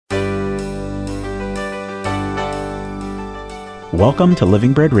Welcome to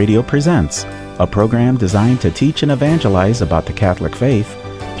Living Bread Radio Presents, a program designed to teach and evangelize about the Catholic faith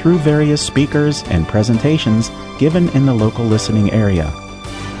through various speakers and presentations given in the local listening area.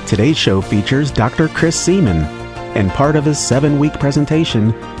 Today's show features Dr. Chris Seaman and part of his 7-week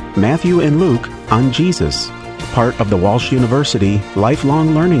presentation, Matthew and Luke on Jesus, part of the Walsh University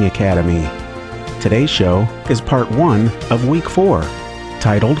Lifelong Learning Academy. Today's show is part 1 of week 4,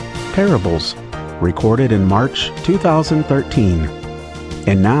 titled Parables, recorded in March 2013.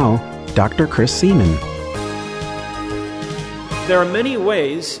 And now, Dr. Chris Seaman. There are many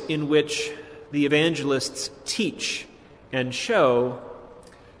ways in which the evangelists teach and show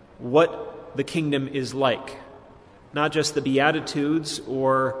what the kingdom is like. Not just the Beatitudes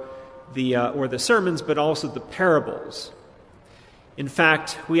or the sermons, but also the parables. In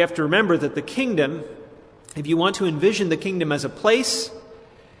fact, we have to remember that the kingdom, if you want to envision the kingdom as a place,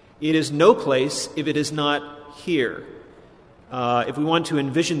 it is no place if it is not here. If we want to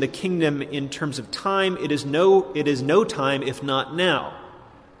envision the kingdom in terms of time, it is no time if not now.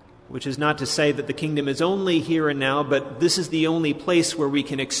 Which is not to say that the kingdom is only here and now, but this is the only place where we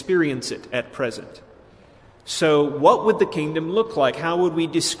can experience it at present. So what would the kingdom look like? How would we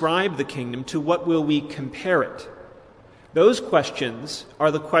describe the kingdom? To what will we compare it? Those questions are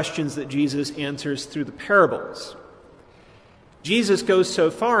the questions that Jesus answers through the parables. Jesus goes so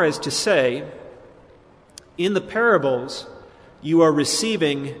far as to say, in the parables, you are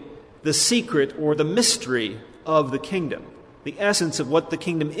receiving the secret or the mystery of the kingdom. The essence of what the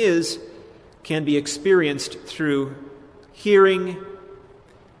kingdom is can be experienced through hearing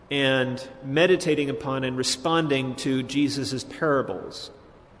and meditating upon and responding to Jesus' parables.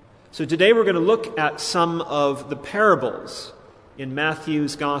 So today we're going to look at some of the parables in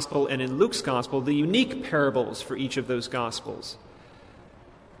Matthew's gospel and in Luke's gospel, the unique parables for each of those gospels.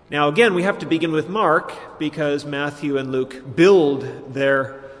 Now again, we have to begin with Mark because Matthew and Luke build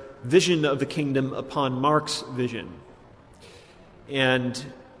their vision of the kingdom upon Mark's vision. And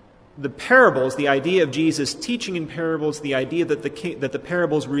the parables, the idea of Jesus teaching in parables, the idea that the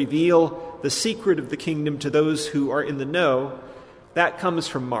parables reveal the secret of the kingdom to those who are in the know, that comes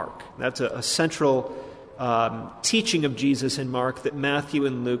from Mark. That's a central teaching of Jesus in Mark that Matthew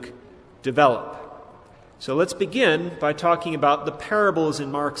and Luke develop. So let's begin by talking about the parables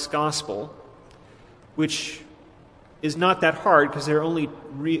in Mark's gospel, which is not that hard because there are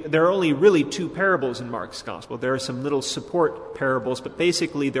only really 2 parables in Mark's gospel. There are some little support parables, but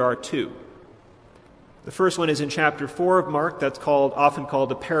basically there are 2. The first one is in chapter 4 of Mark. That's often called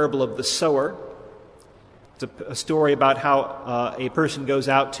the parable of the sower. It's a story about how a person goes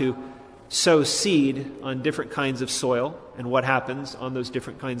out to sow seed on different kinds of soil and what happens on those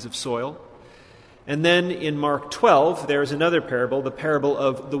different kinds of soil. And then in Mark 12, there's another parable, the parable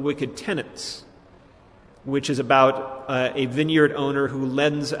of the wicked tenants, which is about a vineyard owner who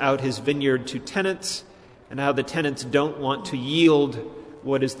lends out his vineyard to tenants, and how the tenants don't want to yield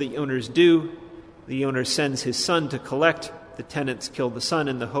what is the owner's due. The owner sends his son to collect. The tenants kill the son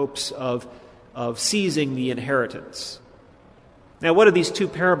in the hopes of seizing the inheritance. Now, what do these 2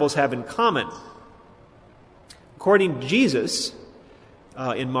 parables have in common? According to Jesus,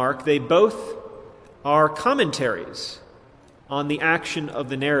 in Mark, they both are commentaries on the action of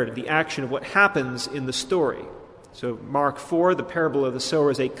the narrative, the action of what happens in the story. So Mark 4, the parable of the sower,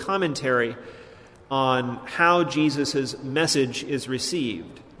 is a commentary on how Jesus' message is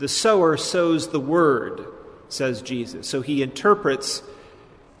received. The sower sows the word, says Jesus. So he interprets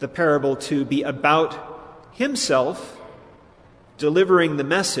the parable to be about himself delivering the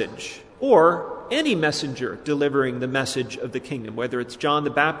message, or any messenger delivering the message of the kingdom, whether it's John the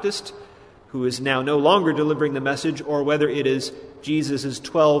Baptist, who is now no longer delivering the message, or whether it is Jesus'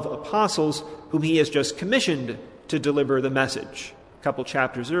 12 apostles, whom he has just commissioned to deliver the message a couple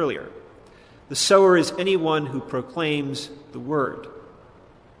chapters earlier. The sower is anyone who proclaims the word.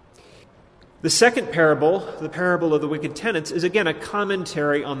 The second parable, the parable of the wicked tenants, is again a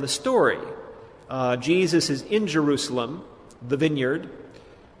commentary on the story. Jesus is in Jerusalem, the vineyard.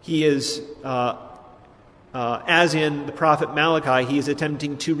 He is as in the prophet Malachi, he is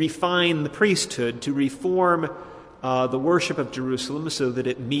attempting to refine the priesthood, to reform the worship of Jerusalem so that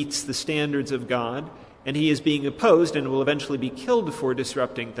it meets the standards of God. And he is being opposed and will eventually be killed for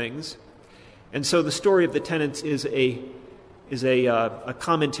disrupting things. And so the story of the tenants is a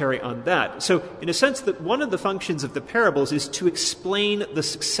commentary on that. So in a sense, that one of the functions of the parables is to explain the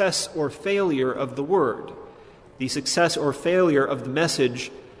success or failure of the word, the success or failure of the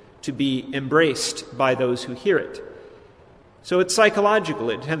message to be embraced by those who hear it. So it's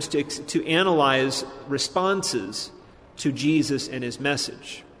psychological. It attempts to analyze responses to Jesus and his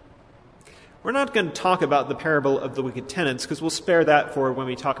message. We're not going to talk about the parable of the wicked tenants because we'll spare that for when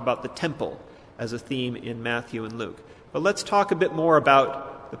we talk about the temple as a theme in Matthew and Luke. But let's talk a bit more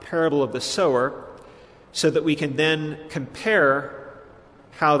about the parable of the sower so that we can then compare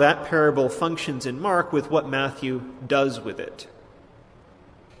how that parable functions in Mark with what Matthew does with it.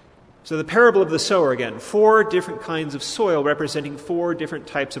 So the parable of the sower again, 4 different kinds of soil representing 4 different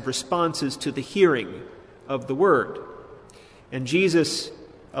types of responses to the hearing of the word. And Jesus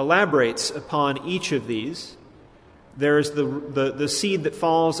elaborates upon each of these. There's the seed that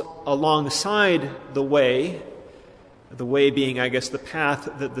falls alongside the way being, I guess, the path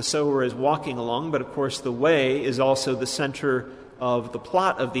that the sower is walking along, but of course the way is also the center of the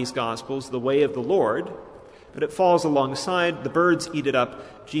plot of these Gospels, the way of the Lord. But it falls alongside, the birds eat it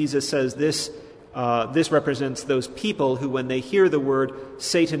up. Jesus says this represents those people who, when they hear the word,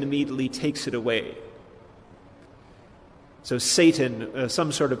 Satan immediately takes it away. So Satan,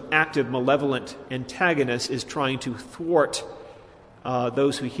 some sort of active, malevolent antagonist, is trying to thwart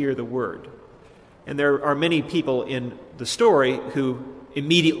those who hear the word. And there are many people in the story who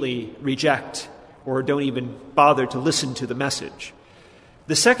immediately reject or don't even bother to listen to the message.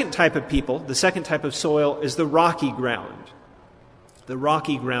 The second type of people, the second type of soil, is the rocky ground. The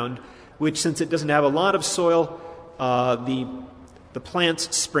rocky ground, which, since it doesn't have a lot of soil, the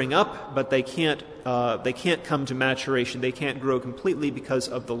plants spring up, but they can't come to maturation. They can't grow completely because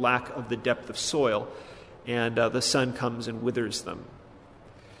of the lack of the depth of soil, and the sun comes and withers them.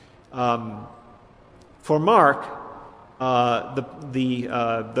 For Mark,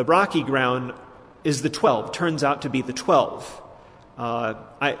 the rocky ground is the 12. Turns out to be the 12.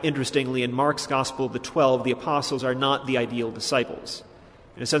 Interestingly, in Mark's gospel, the 12, the apostles, are not the ideal disciples.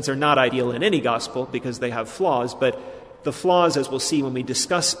 In a sense, they're not ideal in any gospel because they have flaws, but the flaws, as we'll see when we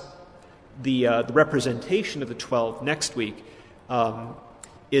discuss the representation of the 12 next week,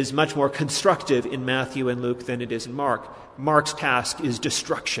 is much more constructive in Matthew and Luke than it is in Mark. Mark's task is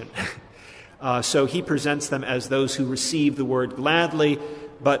destruction. So he presents them as those who receive the word gladly,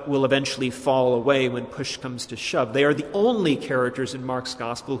 but will eventually fall away when push comes to shove. They are the only characters in Mark's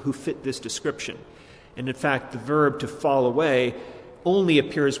gospel who fit this description. And in fact, the verb to fall away only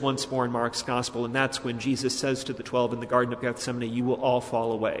appears once more in Mark's gospel, and that's when Jesus says to the 12 in the Garden of Gethsemane, "You will all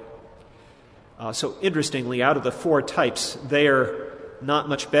fall away." So interestingly, out of the 4 types, they are not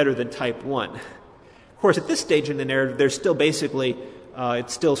much better than type 1. Of course, at this stage in the narrative, they're still basically,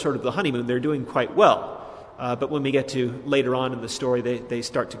 it's still sort of the honeymoon. They're doing quite well. But when we get to later on in the story, they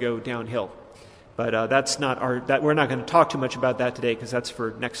start to go downhill. But we're not going to talk too much about that today because that's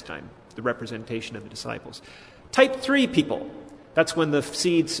for next time, the representation of the disciples. Type 3 people, that's when the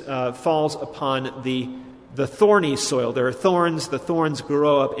seeds falls upon the thorny soil. There are thorns. The thorns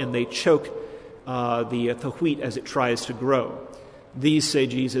grow up and they choke the wheat as it tries to grow. These, say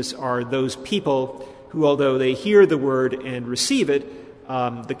Jesus, are those people who, although they hear the word and receive it,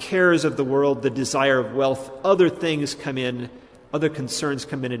 the cares of the world, the desire of wealth, other things come in, other concerns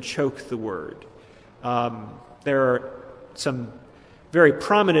come in and choke the word. There are some very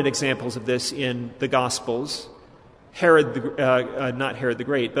prominent examples of this in the Gospels. Herod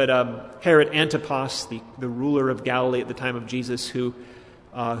Antipas, the ruler of Galilee at the time of Jesus, who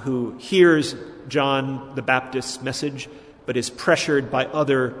hears John the Baptist's message, but is pressured by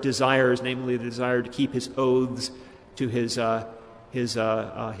other desires, namely the desire to keep his oaths to his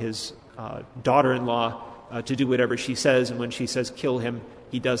daughter-in-law to do whatever she says, and when she says kill him,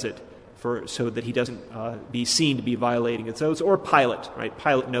 he does it so that he doesn't be seen to be violating his oaths. Or Pilate, right?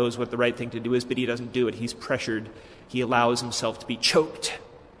 Pilate knows what the right thing to do is, but he doesn't do it. He's pressured. He allows himself to be choked.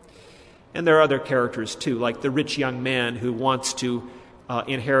 And there are other characters too, like the rich young man who wants to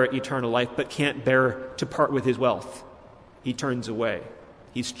inherit eternal life but can't bear to part with his wealth. He turns away.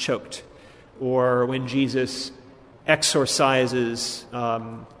 He's choked. Or when Jesus exorcises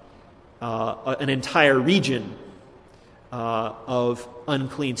an entire region of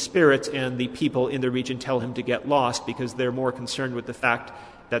unclean spirits, and the people in the region tell him to get lost because they're more concerned with the fact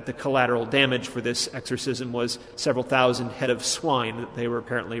that the collateral damage for this exorcism was several thousand head of swine that they were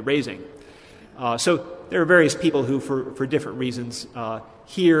apparently raising. So there are various people who, for different reasons,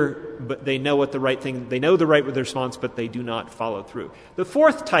 hear, but they know what the right thing, they know the right response, but they do not follow through. The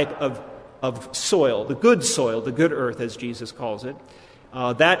 4th type of soil, the good earth, as Jesus calls it,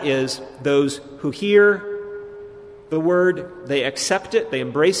 that is those who hear the word, they accept it, they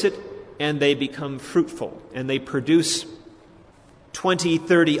embrace it, and they become fruitful, and they produce 20,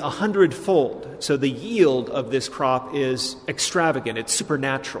 30, 100-fold. So the yield of this crop is extravagant, it's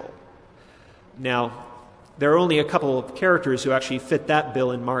supernatural. Now, there are only a couple of characters who actually fit that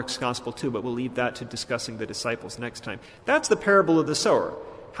bill in Mark's gospel too, but we'll leave that to discussing the disciples next time. That's the parable of the sower.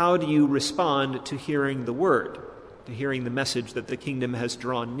 how do you respond to hearing the word, to hearing the message that the kingdom has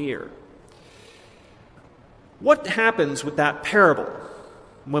drawn near? What happens with that parable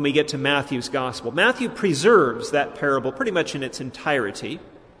when we get to Matthew's gospel? Matthew preserves that parable pretty much in its entirety,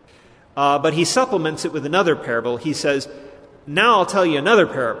 but he supplements it with another parable. He says, now I'll tell you another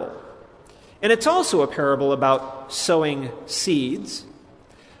parable. And it's also a parable about sowing seeds,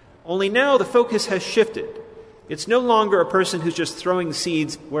 only now the focus has shifted. It's no longer a person who's just throwing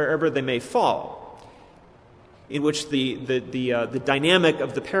seeds wherever they may fall, in which the dynamic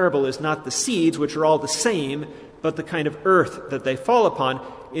of the parable is not the seeds, which are all the same, but the kind of earth that they fall upon.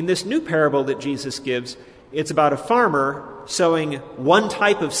 In this new parable that Jesus gives, it's about a farmer sowing one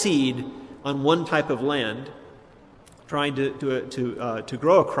type of seed on one type of land, trying to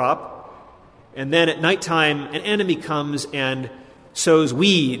grow a crop, and then at nighttime an enemy comes and sows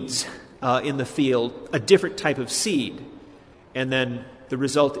weeds in the field, a different type of seed, and then the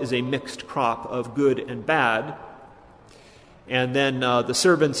result is a mixed crop of good and bad. And then the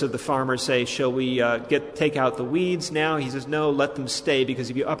servants of the farmer say, shall we take out the weeds now? He says, no, let them stay, because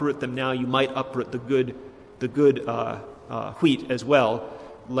if you uproot them now, you might uproot the good wheat as well.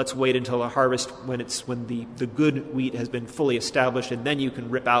 Let's wait until the harvest when the good wheat has been fully established, and then you can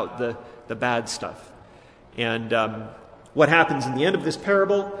rip out the bad stuff. And what happens in the end of this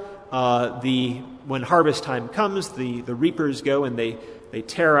parable? When harvest time comes, the reapers go and they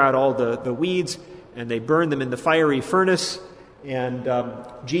tear out all the weeds and they burn them in the fiery furnace. And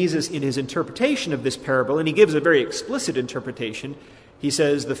Jesus, in his interpretation of this parable, and he gives a very explicit interpretation, he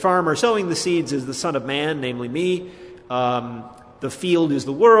says, the farmer sowing the seeds is the Son of Man, namely me. The field is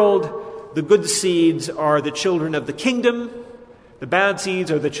the world. The good seeds are the children of the kingdom. The bad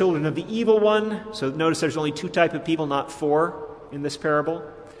seeds are the children of the evil one. So notice there's only two types of people, not four, in this parable.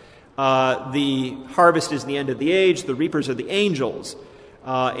 The harvest is the end of the age. The reapers are the angels.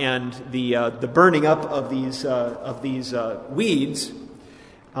 And the burning up of these weeds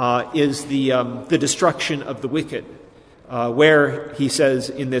is the destruction of the wicked, where, he says,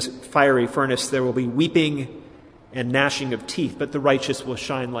 in this fiery furnace there will be weeping and gnashing of teeth, but the righteous will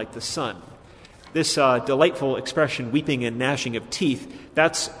shine like the sun. This delightful expression, weeping and gnashing of teeth,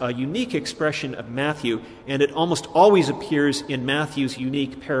 that's a unique expression of Matthew, and it almost always appears in Matthew's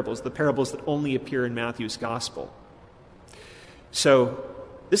unique parables, the parables that only appear in Matthew's gospel. So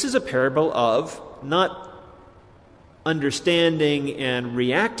this is a parable of not understanding and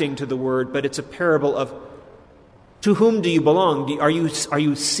reacting to the word, but it's a parable of, to whom do you belong? Are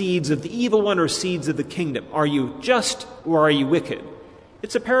you seeds of the evil one or seeds of the kingdom? Are you just or are you wicked?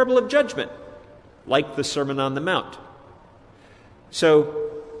 It's a parable of judgment, like the Sermon on the Mount.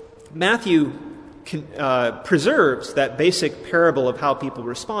 So Matthew preserves that basic parable of how people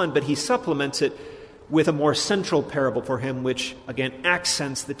respond, but he supplements it with a more central parable for him, which, again,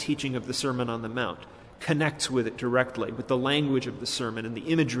 accents the teaching of the Sermon on the Mount, connects with it directly, with the language of the sermon and the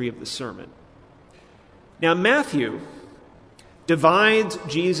imagery of the sermon. Now, Matthew divides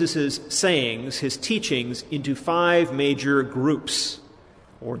Jesus' sayings, his teachings, into 5 major groups,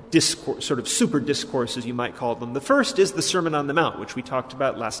 or discourse, sort of super discourses, you might call them. The first is the Sermon on the Mount, which we talked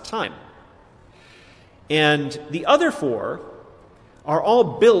about last time. And the other 4 are all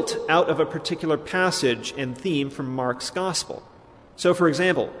built out of a particular passage and theme from Mark's Gospel. So, for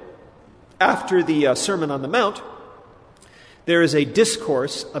example, after the Sermon on the Mount, there is a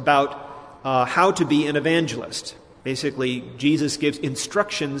discourse about how to be an evangelist. Basically, Jesus gives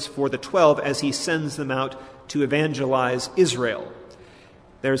instructions for the 12 as he sends them out to evangelize Israel.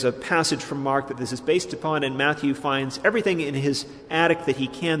 There's a passage from Mark that this is based upon, and Matthew finds everything in his attic that he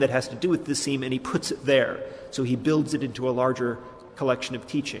can that has to do with this theme, and he puts it there. So he builds it into a larger collection of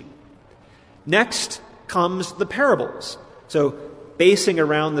teaching. Next comes the parables. So basing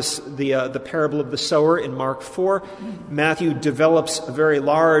around the parable of the sower in Mark 4, Matthew develops a very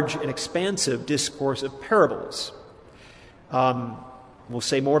large and expansive discourse of parables. We'll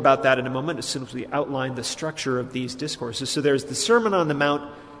say more about that in a moment as soon as we outline the structure of these discourses. So there's the Sermon on the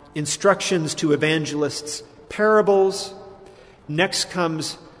Mount, instructions to evangelists, parables. Next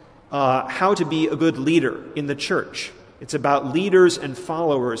comes how to be a good leader in the church. It's about leaders and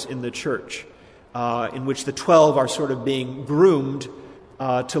followers in the church, in which the 12 are sort of being groomed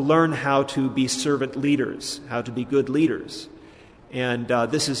to learn how to be servant leaders, how to be good leaders. And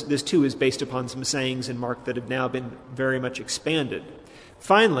this too is based upon some sayings in Mark that have now been very much expanded.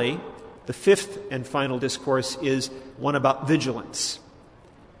 Finally, the 5th and final discourse is one about vigilance.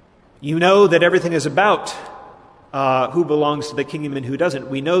 You know that everything is about who belongs to the kingdom and who doesn't.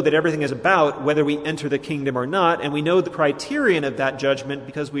 We know that everything is about whether we enter the kingdom or not, and we know the criterion of that judgment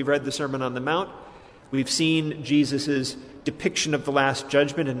because we've read the Sermon on the Mount. We've seen Jesus' depiction of the Last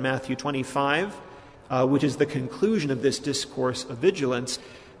Judgment in Matthew 25, which is the conclusion of this discourse of vigilance.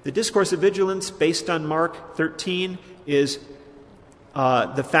 The discourse of vigilance, based on Mark 13, is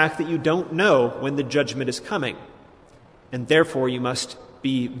the fact that you don't know when the judgment is coming, and therefore you must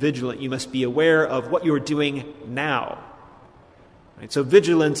be vigilant. You must be aware of what you're doing now. Right? So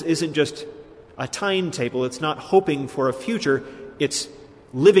vigilance isn't just a timetable. It's not hoping for a future. It's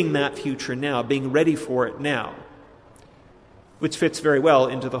living that future now, being ready for it now, which fits very well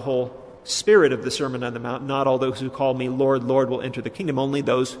into the whole spirit of the Sermon on the Mount. Not all those who call me Lord, Lord will enter the kingdom, only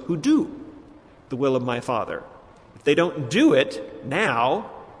those who do the will of my Father. If they don't do it now,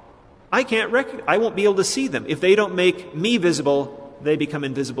 I won't be able to see them. If they don't make me visible, they become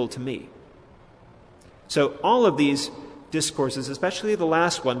invisible to me. So all of these discourses, especially the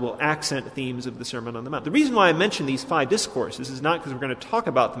last one, will accent themes of the Sermon on the Mount. The reason why I mention these 5 discourses is not because we're going to talk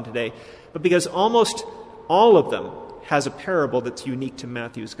about them today, but because almost all of them has a parable that's unique to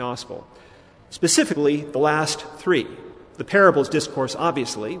Matthew's Gospel. Specifically, the last 3. The parables discourse,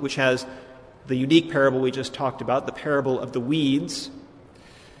 obviously, which has the unique parable we just talked about, the parable of the weeds.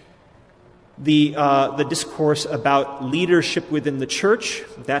 The discourse about leadership within the church,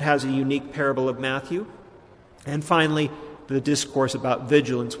 that has a unique parable of Matthew. And finally, the discourse about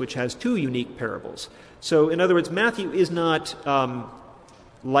vigilance, which has 2 unique parables. So, in other words, Matthew is not,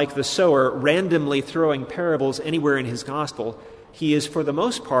 like the sower, randomly throwing parables anywhere in his gospel. He is, for the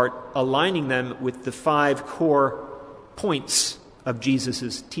most part, aligning them with the 5 core points of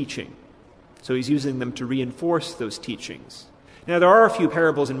Jesus' teaching. So he's using them to reinforce those teachings. Now, there are a few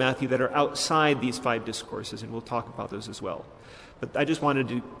parables in Matthew that are outside these 5 discourses, and we'll talk about those as well. But I just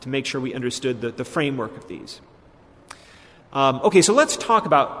wanted to make sure we understood the framework of these. Okay, so let's talk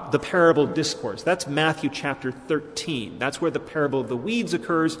about the parable discourse. That's Matthew chapter 13. That's where the parable of the weeds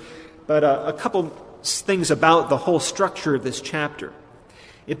occurs. But a couple things about the whole structure of this chapter.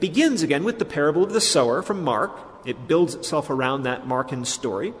 It begins again with the parable of the sower from Mark. It builds itself around that Markan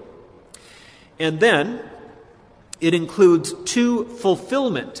story. And then it includes 2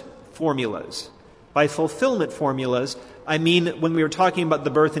 fulfillment formulas. By fulfillment formulas, I mean when we were talking about the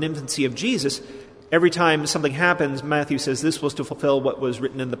birth and infancy of Jesus, every time something happens, Matthew says this was to fulfill what was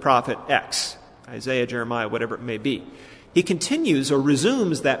written in the prophet X, Isaiah, Jeremiah, whatever it may be. He continues or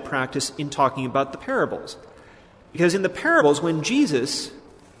resumes that practice in talking about the parables. Because in the parables, when Jesus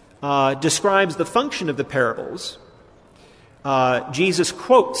describes the function of the parables, Jesus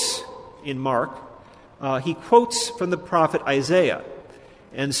quotes in Mark, he quotes from the prophet Isaiah.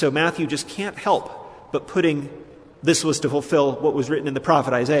 And so Matthew just can't help but putting this was to fulfill what was written in the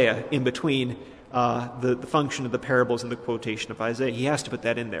prophet Isaiah in between the function of the parables and the quotation of Isaiah. He has to put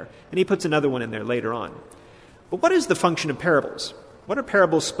that in there. And he puts another one in there later on. But what is the function of parables? What are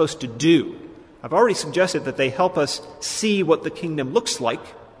parables supposed to do? I've already suggested that they help us see what the kingdom looks like.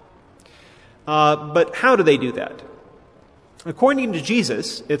 But how do they do that? According to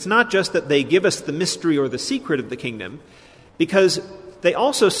Jesus, it's not just that they give us the mystery or the secret of the kingdom, because they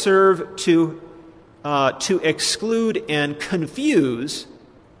also serve to exclude and confuse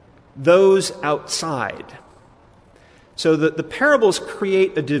those outside. So the parables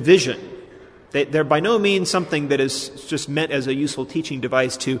create a division. They're by no means something that is just meant as a useful teaching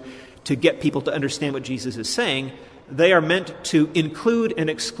device to get people to understand what Jesus is saying. They are meant to include and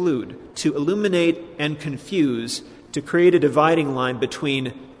exclude, to illuminate and confuse, to create a dividing line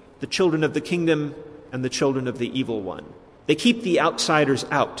between the children of the kingdom and the children of the evil one. They keep the outsiders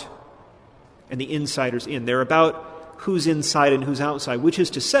out and the insiders in. They're about who's inside and who's outside, which is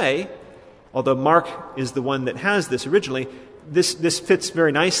to say, although Mark is the one that has this originally, this fits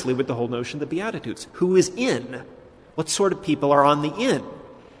very nicely with the whole notion of the Beatitudes. Who is in? What sort of people are on the in?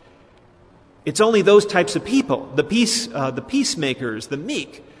 It's only those types of people, the peacemakers, the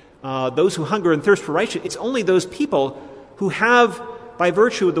meek, those who hunger and thirst for righteousness. It's only those people who have, by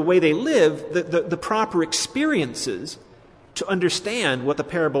virtue of the way they live, the proper experiences to understand what the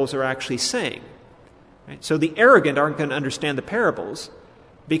parables are actually saying. Right? So the arrogant aren't going to understand the parables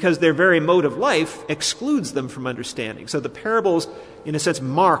because their very mode of life excludes them from understanding. So the parables, in a sense,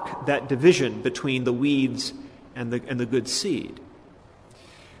 mark that division between the weeds and the good seed.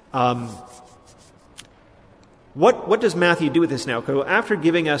 What does Matthew do with this now? After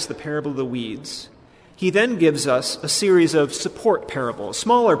giving us the parable of the weeds, he then gives us a series of support parables,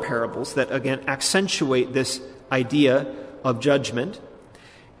 smaller parables that, again, accentuate this idea of judgment.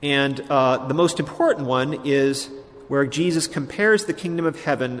 And the most important one is where Jesus compares the kingdom of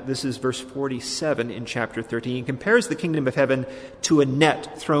heaven. This is verse 47 in chapter 13. He compares the kingdom of heaven to a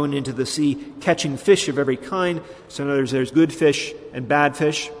net thrown into the sea, catching fish of every kind. So in other words, there's good fish and bad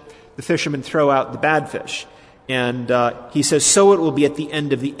fish. the fishermen throw out the bad fish. And he says, so it will be at the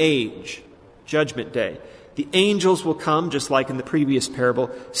end of the age, Judgment Day. The angels will come, just like in the previous parable,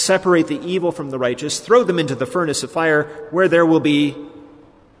 separate the evil from the righteous, throw them into the furnace of fire, where there will be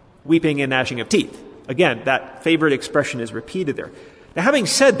weeping and gnashing of teeth. Again, that favorite expression is repeated there. Now, having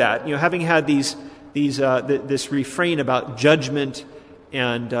said that, having had this refrain about judgment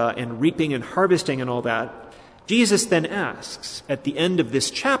and reaping and harvesting and all that, Jesus then asks at the end of this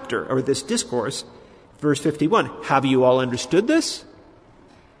chapter, or this discourse, verse 51, have you all understood this?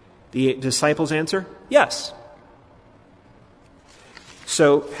 The disciples answer, yes.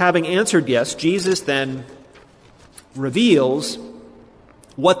 So, having answered yes, Jesus then reveals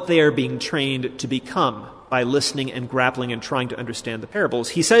what they are being trained to become by listening and grappling and trying to understand the parables.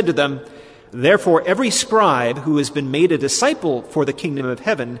 He said to them, therefore, every scribe who has been made a disciple for the kingdom of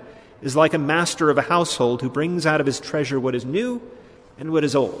heaven is like a master of a household who brings out of his treasure what is new and what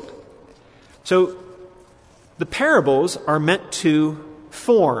is old. So, the parables are meant to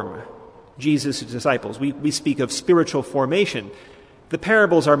form Jesus' disciples. We speak of spiritual formation. The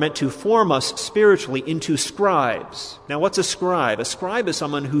parables are meant to form us spiritually into scribes. Now, what's a scribe? A scribe is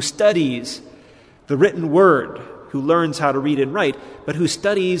someone who studies the written word, who learns how to read and write, but who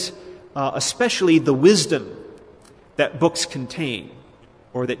studies especially the wisdom that books contain,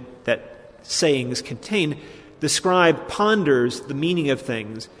 or that sayings contain. The scribe ponders the meaning of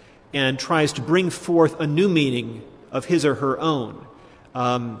things and tries to bring forth a new meaning of his or her own.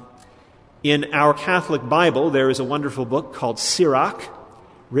 In our Catholic Bible, there is a wonderful book called Sirach,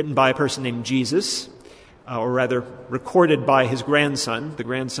 written by a person named Jesus, or rather recorded by his grandson, the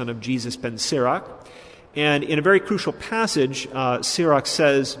grandson of Jesus ben Sirach. And in a very crucial passage, Sirach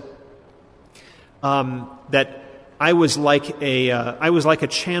says that I was like a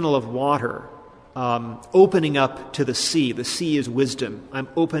channel of water opening up to the sea. The sea is wisdom. I'm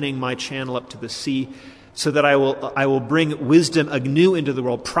opening my channel up to the sea, so that I will bring wisdom anew into the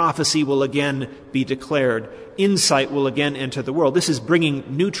world. Prophecy will again be declared. Insight will again enter the world. This is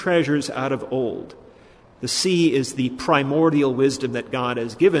bringing new treasures out of old. The sea is the primordial wisdom that God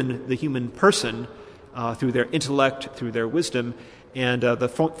has given the human person through their intellect, through their wisdom. And the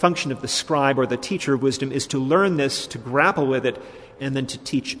function of the scribe or the teacher of wisdom is to learn this, to grapple with it, and then to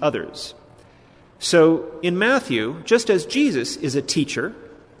teach others. So in Matthew, just as Jesus is a teacher,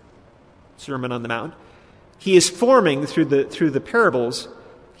 Sermon on the Mount, he is forming through the parables,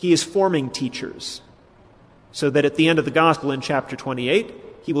 he is forming teachers. So that at the end of the gospel in chapter 28,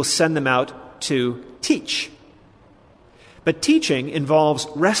 he will send them out to teach. But teaching involves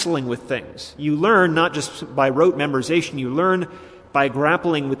wrestling with things. You learn not just by rote memorization, you learn by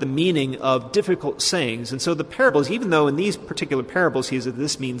grappling with the meaning of difficult sayings. And so the parables, even though in these particular parables he says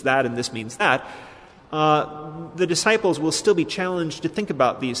this means that and this means that, the disciples will still be challenged to think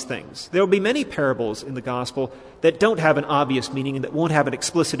about these things. There will be many parables in the gospel that don't have an obvious meaning and that won't have an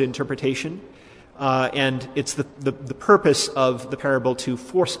explicit interpretation. And it's the purpose of the parable to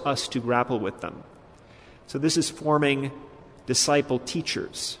force us to grapple with them. So this is forming disciple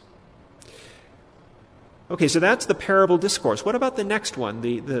teachers. Okay, so that's the parable discourse. What about the next one,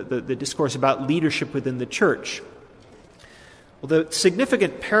 the discourse about leadership within the church? Well, the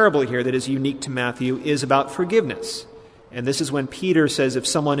significant parable here that is unique to Matthew is about forgiveness. And this is when Peter says, if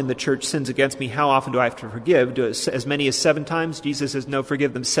someone in the church sins against me, how often do I have to forgive? As many as 7 times? Jesus says, no,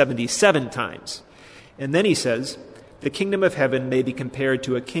 forgive them 77 times. And then he says, the kingdom of heaven may be compared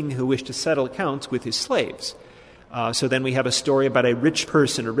to a king who wished to settle accounts with his slaves. So then we have a story about a rich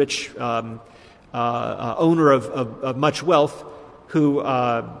person, a rich owner of much wealth, who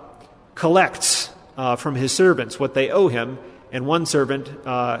collects from his servants what they owe him. And one servant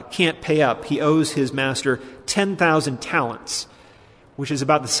can't pay up. He owes his master 10,000 talents, which is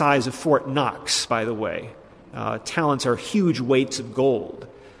about the size of Fort Knox, by the way. Talents are huge weights of gold.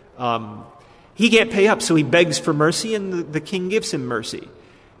 He can't pay up, so he begs for mercy, and the king gives him mercy.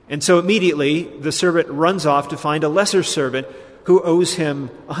 And so immediately the servant runs off to find a lesser servant who owes him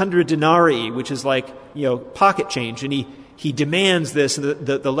 100 denarii, which is like, pocket change. And he demands this, and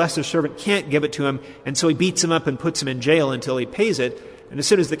the lesser servant can't give it to him, and so he beats him up and puts him in jail until he pays it. And as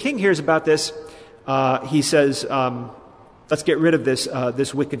soon as the king hears about this, he says, let's get rid of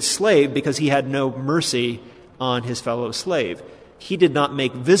this wicked slave, because he had no mercy on his fellow slave. He did not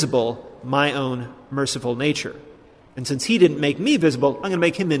make visible my own merciful nature. And since he didn't make me visible, I'm going to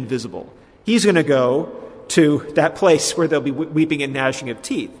make him invisible. He's going to go to that place where there'll be weeping and gnashing of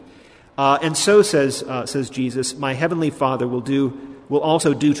teeth. And so says Jesus, my heavenly Father will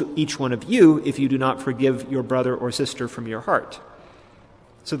also do to each one of you if you do not forgive your brother or sister from your heart.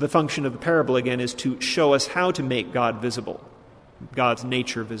 So the function of the parable again is to show us how to make God visible. God's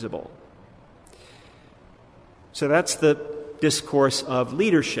nature visible. So that's the discourse of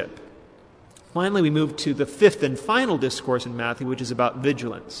leadership. Finally, we move to the fifth and final discourse in Matthew, which is about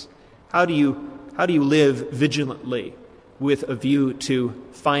vigilance. How do you live vigilantly with a view to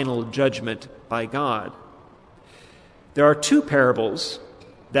final judgment by God? There are two parables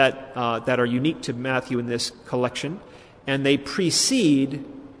that are unique to Matthew in this collection, and they precede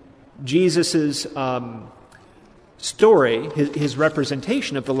Jesus' story, his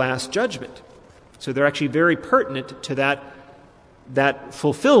representation of the Last Judgment. So they're actually very pertinent to that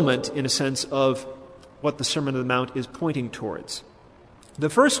fulfillment, in a sense, of what the Sermon on the Mount is pointing towards. The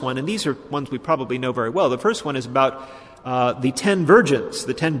first one, and these are ones we probably know very well, the first one is about the 10 virgins,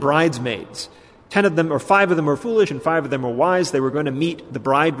 the 10 bridesmaids. 5 of them were foolish and 5 of them were wise. They were going to meet the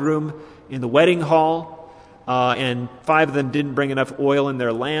bridegroom in the wedding hall, and 5 of them didn't bring enough oil in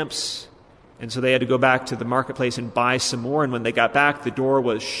their lamps, and so they had to go back to the marketplace and buy some more, and when they got back, the door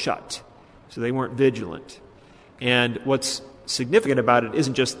was shut. So they weren't vigilant. And what's significant about it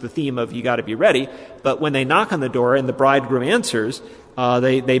isn't just the theme of you got to be ready, but when they knock on the door and the bridegroom answers,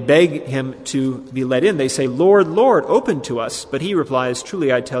 they beg him to be let in. They say, "Lord, Lord, open to us." But he replies,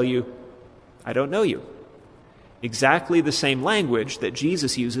 "Truly I tell you, I don't know you." Exactly the same language that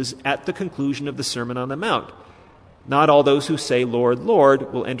Jesus uses at the conclusion of the Sermon on the Mount. Not all those who say, "Lord,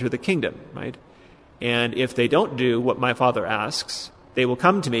 Lord," will enter the kingdom, right? And if they don't do what my Father asks, they will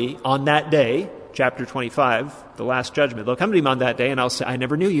come to me on that day, chapter 25, the Last Judgment. They'll come to me on that day and I'll say, "I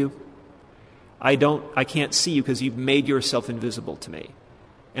never knew you. I can't see you because you've made yourself invisible to me."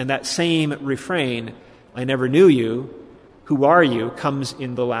 And that same refrain, "I never knew you, who are you?" comes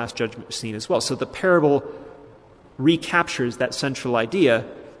in the Last Judgment scene as well. So the parable recaptures that central idea,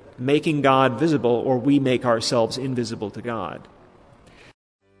 making God visible, or we make ourselves invisible to God.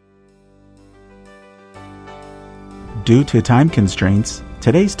 Due to time constraints,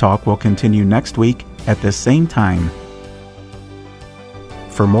 today's talk will continue next week at the same time.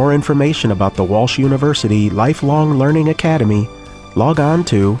 For more information about the Walsh University Lifelong Learning Academy, log on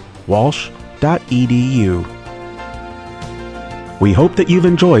to walsh.edu. We hope that you've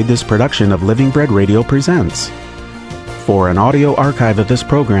enjoyed this production of Living Bread Radio Presents. For an audio archive of this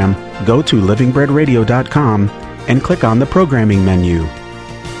program, go to livingbreadradio.com and click on the programming menu.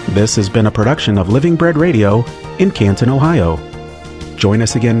 This has been a production of Living Bread Radio in Canton, Ohio. Join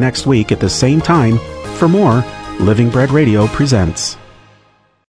us again next week at the same time for more Living Bread Radio Presents.